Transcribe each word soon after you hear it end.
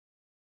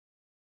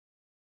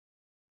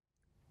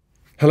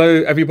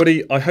Hello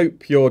everybody, I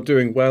hope you're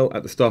doing well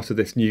at the start of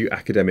this new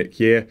academic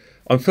year.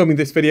 I'm filming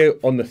this video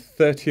on the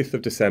 30th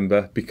of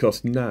December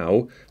because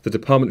now the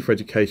Department for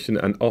Education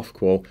and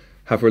Ofqual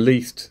have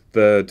released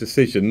the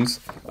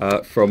decisions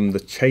from the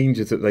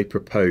changes that they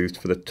proposed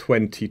for the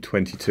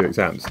 2022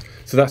 exams.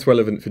 So that's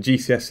relevant for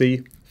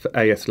GCSE, for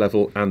AS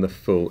Level and the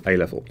full A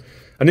Level.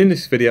 And in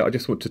this video I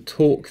just want to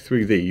talk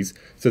through these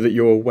so that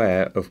you're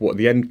aware of what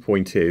the end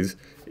point is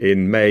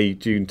in May,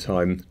 June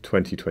time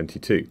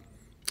 2022.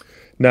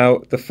 Now,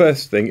 the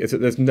first thing is that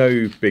there's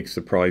no big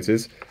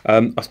surprises.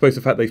 I suppose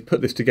the fact they've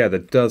put this together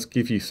does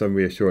give you some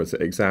reassurance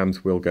that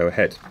exams will go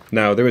ahead.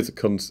 Now, there is a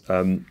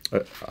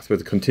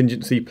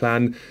contingency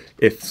plan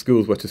if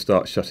schools were to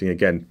start shutting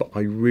again, but I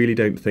really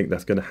don't think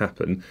that's going to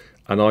happen.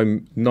 And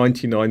I'm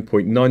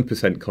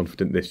 99.9%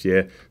 confident this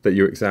year that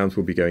your exams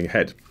will be going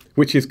ahead,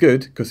 which is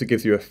good because it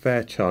gives you a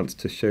fair chance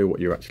to show what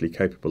you're actually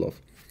capable of.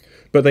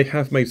 But they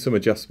have made some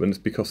adjustments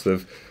because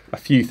of a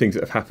few things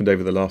that have happened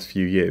over the last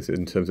few years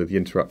in terms of the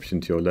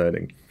interruption to your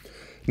learning.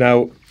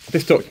 Now,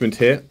 this document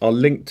here, I'll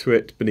link to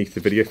it beneath the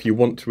video if you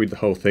want to read the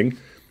whole thing.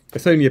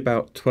 It's only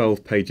about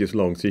 12 pages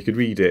long, so you could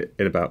read it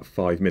in about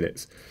 5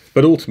 minutes.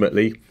 But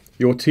ultimately,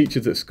 your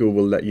teachers at school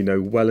will let you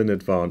know well in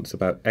advance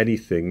about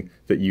anything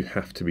that you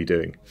have to be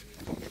doing.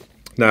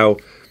 Now,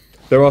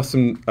 there are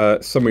some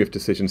summary of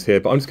decisions here,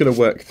 but I'm just going to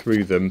work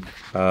through them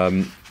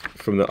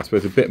from the, I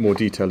suppose, a bit more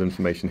detailed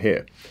information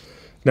here.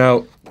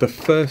 Now, the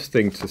first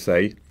thing to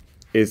say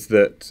is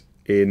that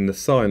in the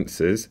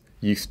sciences,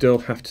 you still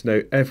have to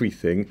know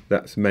everything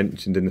that's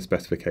mentioned in the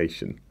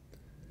specification.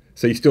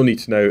 So you still need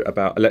to know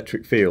about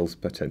electric fields,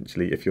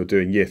 potentially, if you're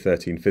doing Year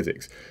 13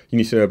 physics. You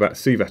need to know about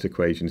Suvat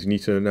equations. You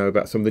need to know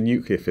about some of the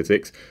nuclear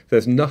physics.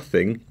 There's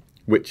nothing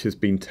which has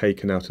been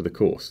taken out of the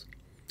course.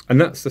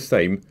 And that's the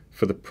same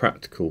for the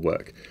practical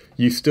work.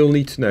 You still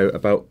need to know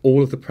about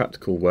all of the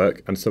practical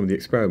work and some of the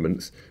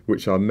experiments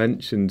which are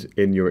mentioned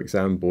in your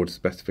exam board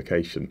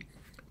specification.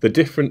 The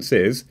difference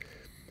is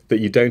that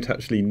you don't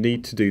actually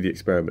need to do the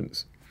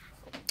experiments.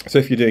 So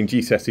if you're doing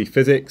GCSE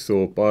physics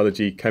or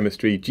biology,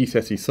 chemistry,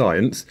 GCSE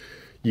science,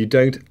 you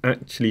don't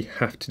actually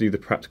have to do the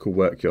practical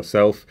work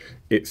yourself.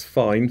 It's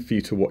fine for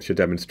you to watch a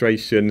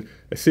demonstration,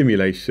 a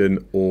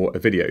simulation or a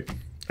video.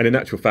 And in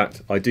actual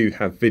fact, I do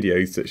have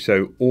videos that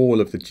show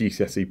all of the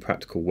GCSE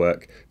practical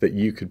work that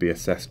you could be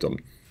assessed on.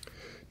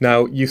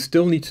 Now, you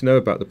still need to know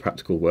about the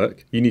practical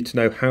work. You need to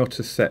know how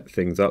to set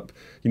things up.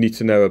 You need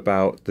to know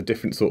about the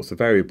different sorts of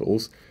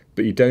variables,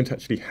 but you don't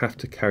actually have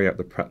to carry out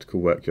the practical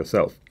work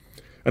yourself.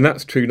 And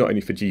that's true not only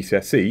for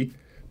GCSE,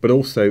 but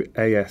also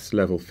AS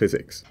level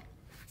physics.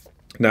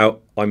 Now,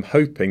 I'm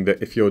hoping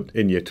that if you're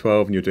in Year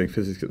 12 and you're doing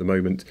physics at the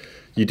moment,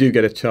 you do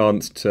get a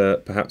chance to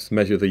perhaps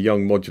measure the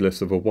Young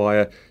modulus of a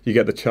wire. You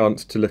get the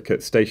chance to look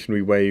at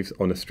stationary waves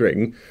on a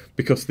string,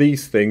 because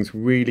these things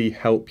really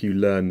help you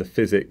learn the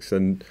physics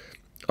and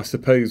I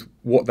suppose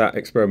what that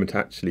experiment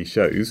actually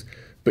shows.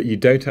 But you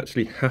don't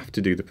actually have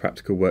to do the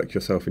practical work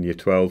yourself in Year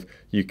 12.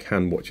 You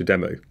can watch a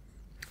demo.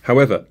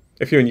 However,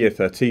 if you're in Year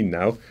 13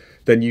 now,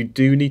 then you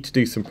do need to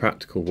do some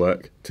practical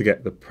work to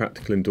get the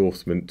practical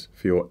endorsement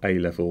for your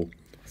A-level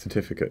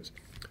certificate.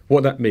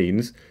 What that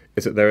means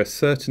is that there are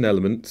certain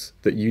elements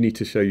that you need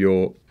to show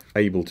you're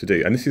able to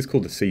do, and this is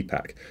called the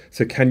CPAC.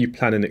 So can you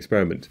plan an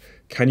experiment?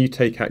 Can you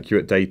take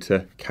accurate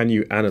data? Can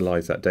you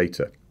analyse that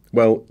data?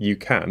 Well, you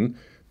can,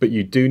 but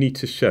you do need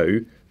to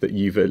show that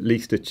you've at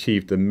least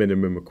achieved the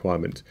minimum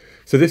requirement.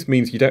 So this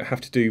means you don't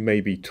have to do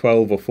maybe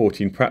 12 or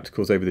 14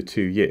 practicals over the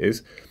 2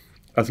 years.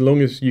 As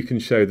long as you can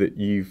show that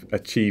you've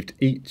achieved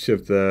each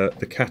of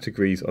the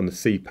categories on the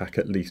CPAC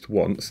at least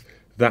once,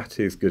 that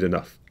is good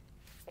enough.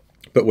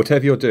 But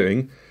whatever you're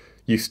doing,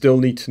 you still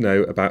need to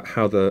know about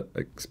how the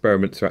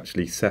experiments are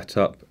actually set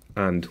up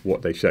and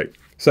what they show.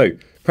 So,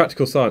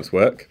 practical science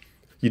work,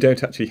 you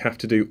don't actually have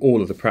to do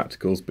all of the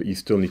practicals, but you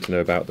still need to know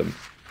about them.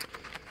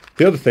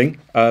 The other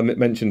thing it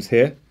mentions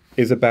here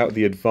is about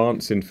the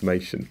advanced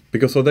information,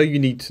 because although you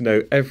need to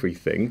know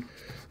everything,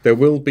 there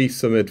will be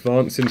some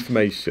advanced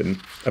information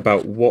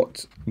about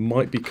what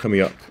might be coming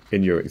up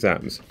in your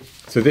exams.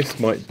 So this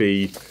might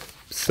be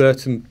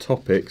certain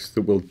topics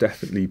that will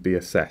definitely be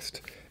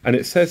assessed. And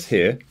it says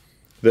here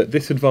that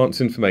this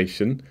advanced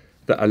information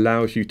that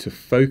allows you to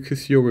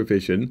focus your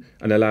revision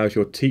and allows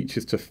your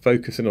teachers to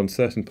focus in on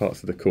certain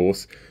parts of the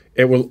course,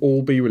 it will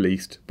all be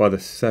released by the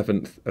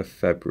 7th of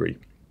February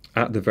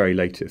at the very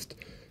latest.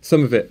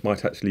 Some of it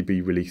might actually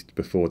be released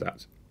before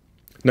that.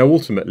 Now,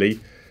 ultimately,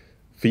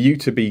 for you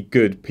to be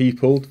good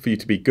people, for you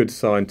to be good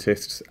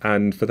scientists,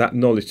 and for that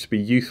knowledge to be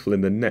useful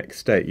in the next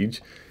stage,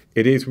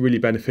 it is really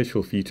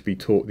beneficial for you to be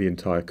taught the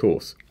entire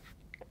course.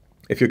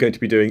 If you're going to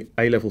be doing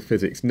A-level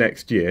physics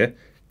next year,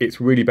 it's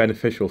really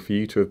beneficial for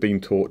you to have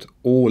been taught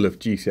all of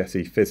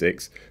GCSE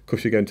physics,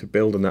 because you're going to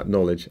build on that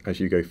knowledge as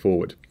you go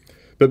forward.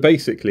 But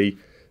basically,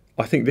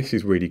 I think this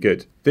is really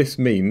good. This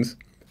means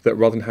that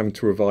rather than having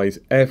to revise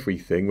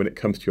everything when it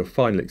comes to your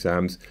final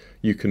exams,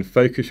 you can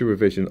focus your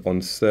revision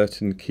on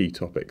certain key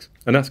topics.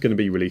 And that's going to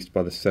be released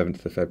by the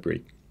 7th of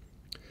February.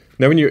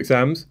 Now in your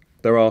exams,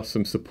 there are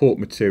some support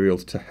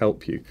materials to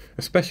help you,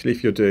 especially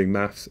if you're doing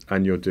maths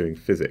and you're doing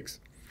physics.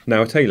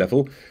 Now at A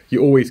level,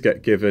 you always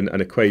get given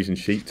an equation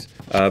sheet,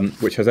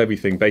 which has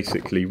everything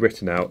basically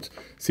written out,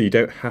 so you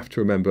don't have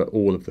to remember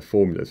all of the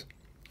formulas.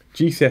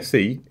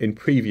 GCSE, in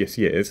previous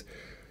years,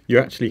 you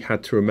actually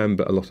had to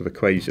remember a lot of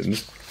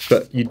equations,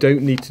 but you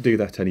don't need to do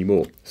that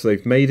anymore. So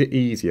they've made it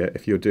easier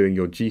if you're doing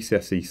your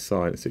GCSE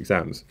science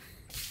exams.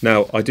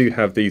 Now, I do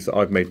have these that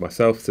I've made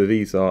myself, so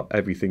these are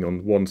everything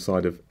on one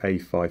side of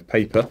A5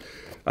 paper.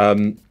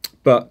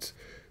 But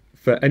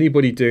for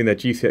anybody doing their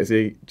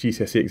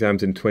GCSE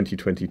exams in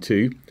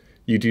 2022,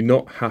 you do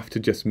not have to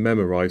just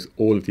memorise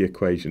all of the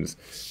equations.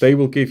 They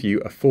will give you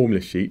a formula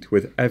sheet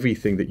with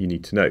everything that you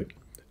need to know.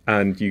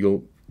 And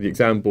the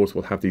exam boards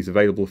will have these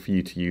available for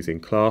you to use in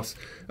class.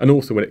 And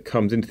also when it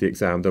comes into the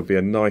exam, there'll be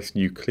a nice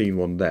new clean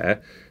one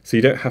there. So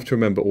you don't have to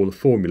remember all the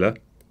formula,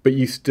 but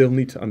you still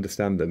need to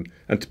understand them.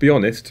 And to be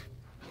honest,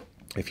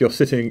 if you're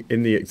sitting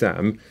in the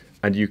exam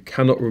and you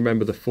cannot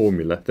remember the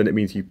formula, then it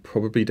means you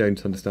probably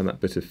don't understand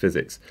that bit of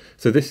physics.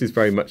 So this is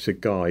very much a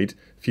guide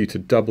for you to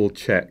double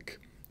check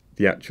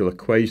the actual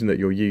equation that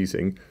you're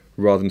using,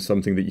 rather than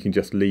something that you can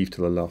just leave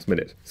till the last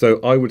minute. So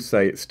I would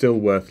say it's still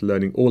worth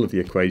learning all of the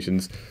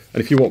equations.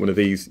 And if you want one of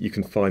these, you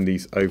can find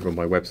these over on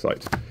my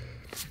website.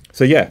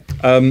 So yeah,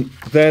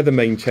 they're the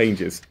main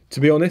changes.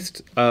 To be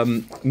honest,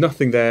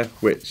 nothing there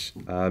which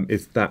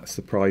is that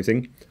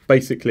surprising.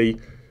 Basically,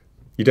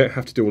 you don't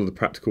have to do all of the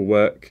practical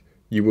work.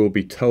 You will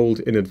be told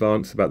in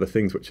advance about the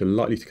things which are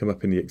likely to come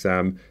up in the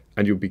exam,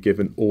 and you'll be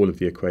given all of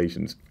the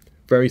equations.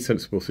 Very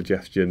sensible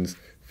suggestions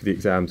for the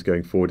exams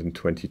going forward in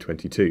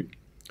 2022.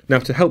 Now,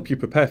 to help you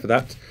prepare for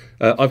that,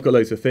 I've got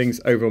loads of things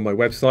over on my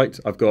website.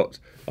 I've got,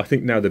 I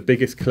think now, the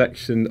biggest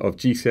collection of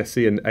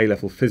GCSE and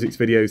A-level physics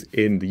videos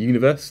in the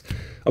universe.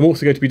 I'm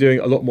also going to be doing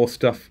a lot more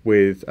stuff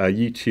with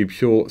YouTube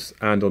Shorts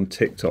and on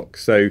TikTok.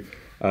 So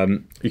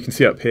you can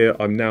see up here,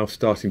 I'm now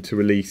starting to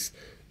release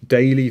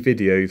daily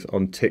videos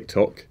on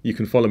TikTok. You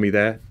can follow me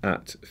there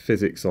at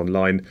Physics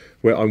Online,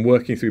 where I'm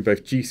working through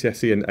both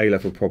GCSE and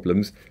A-level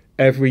problems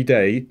every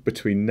day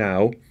between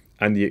now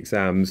and the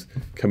exams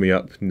coming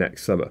up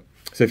next summer.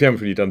 So if you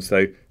haven't really done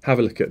so, have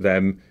a look at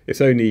them.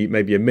 It's only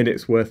maybe a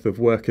minute's worth of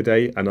work a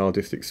day, and I'll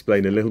just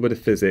explain a little bit of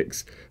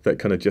physics that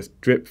kind of just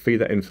drip feed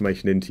that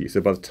information into you. So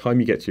by the time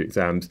you get to your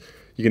exams,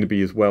 you're going to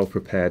be as well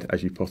prepared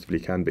as you possibly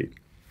can be.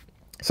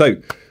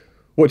 So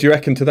what do you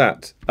reckon to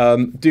that?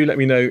 Do let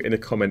me know in the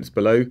comments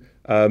below.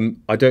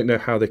 I don't know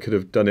how they could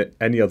have done it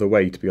any other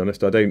way, to be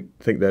honest. I don't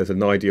think there's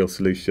an ideal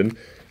solution.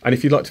 And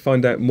if you'd like to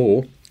find out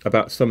more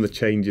about some of the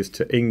changes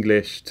to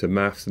English, to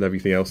maths and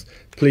everything else,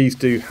 please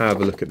do have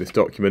a look at this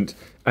document.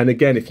 And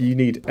again, if you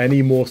need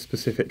any more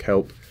specific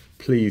help,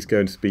 please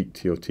go and speak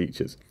to your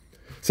teachers.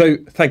 So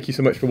thank you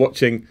so much for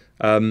watching.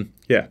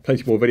 Yeah,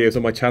 plenty more videos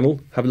on my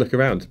channel. Have a look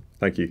around.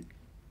 Thank you.